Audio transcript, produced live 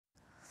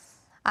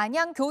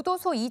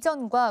안양교도소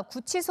이전과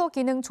구치소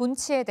기능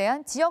존치에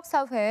대한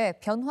지역사회의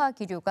변화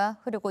기류가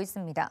흐르고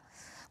있습니다.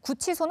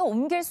 구치소는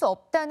옮길 수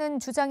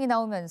없다는 주장이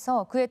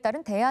나오면서 그에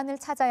따른 대안을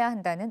찾아야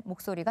한다는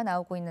목소리가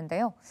나오고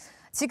있는데요.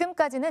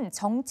 지금까지는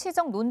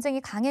정치적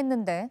논쟁이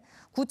강했는데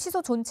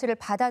구치소 존치를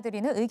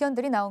받아들이는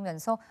의견들이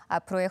나오면서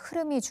앞으로의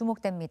흐름이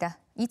주목됩니다.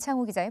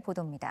 이창호 기자의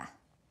보도입니다.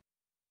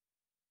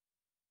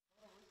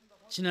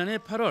 지난해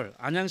 8월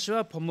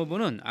안양시와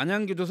법무부는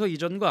안양교도소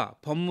이전과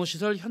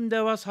법무시설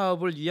현대화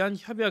사업을 위한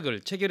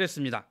협약을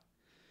체결했습니다.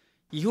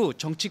 이후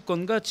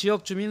정치권과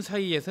지역 주민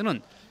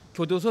사이에서는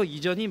교도소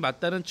이전이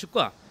맞다는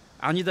측과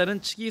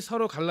아니다는 측이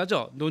서로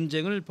갈라져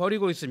논쟁을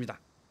벌이고 있습니다.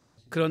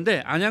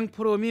 그런데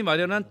안양포럼이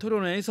마련한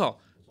토론회에서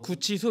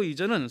구치소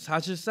이전은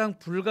사실상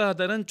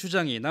불가하다는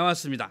주장이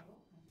나왔습니다.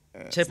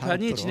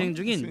 재판이 진행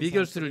중인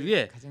미결수를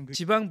위해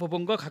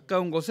지방법원과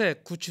가까운 곳에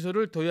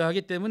구치소를 둬야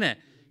하기 때문에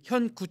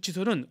현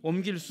구치소는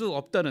옮길 수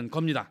없다는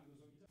겁니다.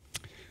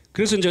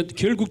 그래서 이제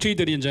결국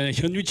저희들이 이제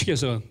현위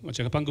측에서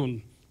제가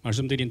방금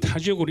말씀드린 타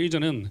지역으로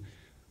이전은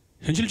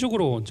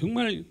현실적으로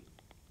정말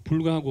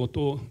불가하고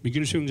또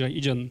미결 수용자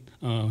이전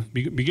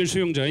미결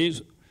수용자의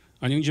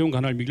안양 지원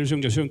관할 미결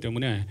수용자 수용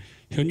때문에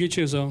현위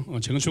측에서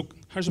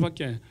재건축할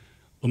수밖에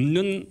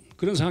없는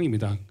그런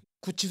상황입니다.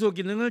 구치소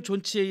기능을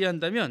존치해야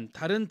한다면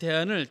다른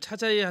대안을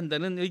찾아야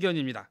한다는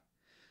의견입니다.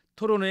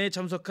 토론회에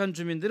참석한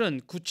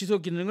주민들은 구치소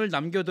기능을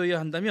남겨둬야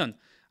한다면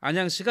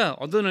안양시가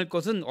얻어낼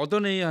것은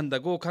얻어내야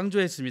한다고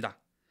강조했습니다.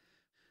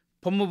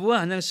 법무부와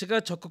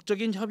안양시가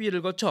적극적인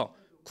협의를 거쳐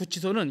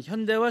구치소는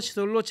현대화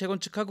시설로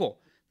재건축하고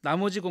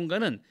나머지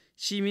공간은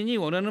시민이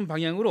원하는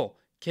방향으로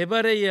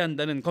개발해야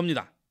한다는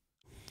겁니다.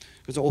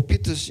 그래서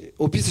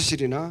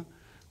오피스실이나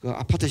그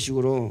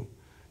아파트식으로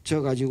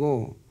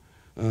지어가지고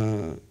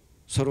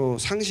서로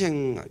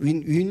상생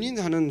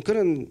윈윈하는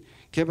그런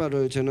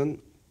개발을 저는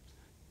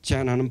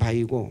제안하는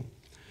바이고,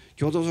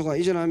 교도소가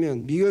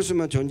이전하면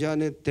미결수만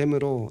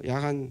존재되므로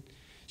약 한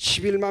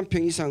 11만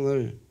평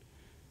이상을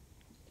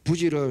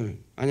부지를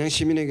안양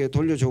시민에게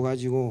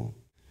돌려줘가지고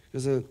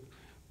그래서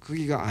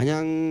거기가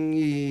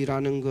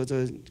안양이라는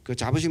그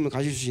자부심을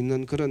가질 수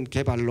있는 그런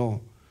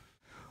개발로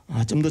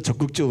좀 더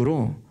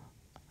적극적으로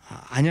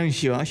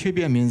안양시와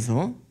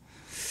협의하면서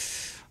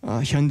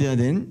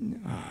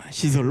현대화된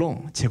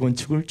시설로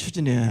재건축을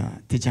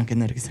추진해야 되지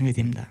않겠나 이렇게 생각이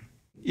됩니다.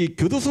 이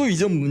교도소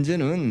이전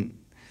문제는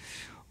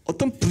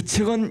어떤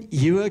부채건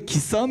이해와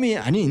기싸움이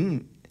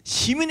아닌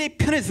시민의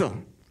편에서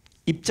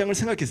입장을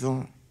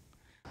생각해서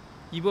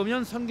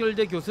이범현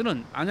성결대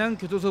교수는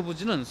안양교도소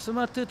부지는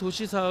스마트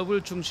도시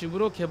사업을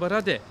중심으로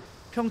개발하되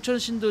평촌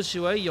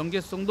신도시와의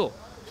연계성도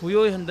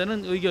부여해야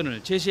한다는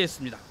의견을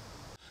제시했습니다.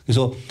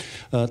 그래서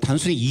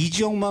단순히 이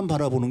지역만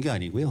바라보는 게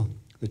아니고요.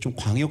 좀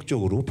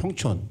광역적으로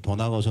평촌, 더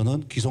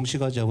나아가서는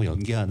기성시가지하고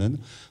연계하는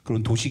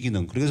그런 도시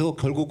기능. 그래서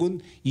결국은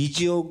이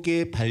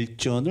지역의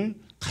발전을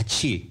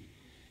같이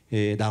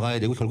나가야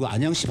되고 결국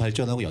안양시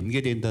발전하고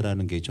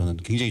연계된다는 게 저는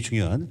굉장히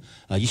중요한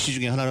이슈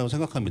중에 하나라고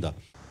생각합니다.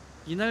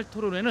 이날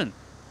토론회는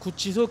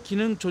구치소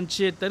기능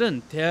존치에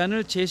따른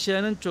대안을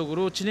제시하는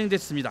쪽으로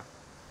진행됐습니다.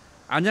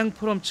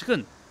 안양포럼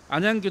측은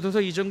안양교도소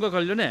이전과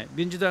관련해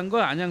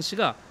민주당과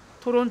안양시가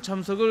토론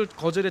참석을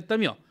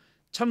거절했다며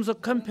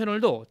참석한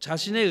패널도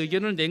자신의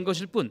의견을 낸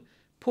것일 뿐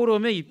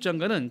포럼의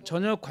입장과는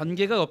전혀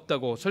관계가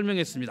없다고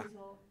설명했습니다.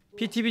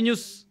 PTV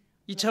뉴스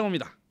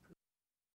이창호입니다.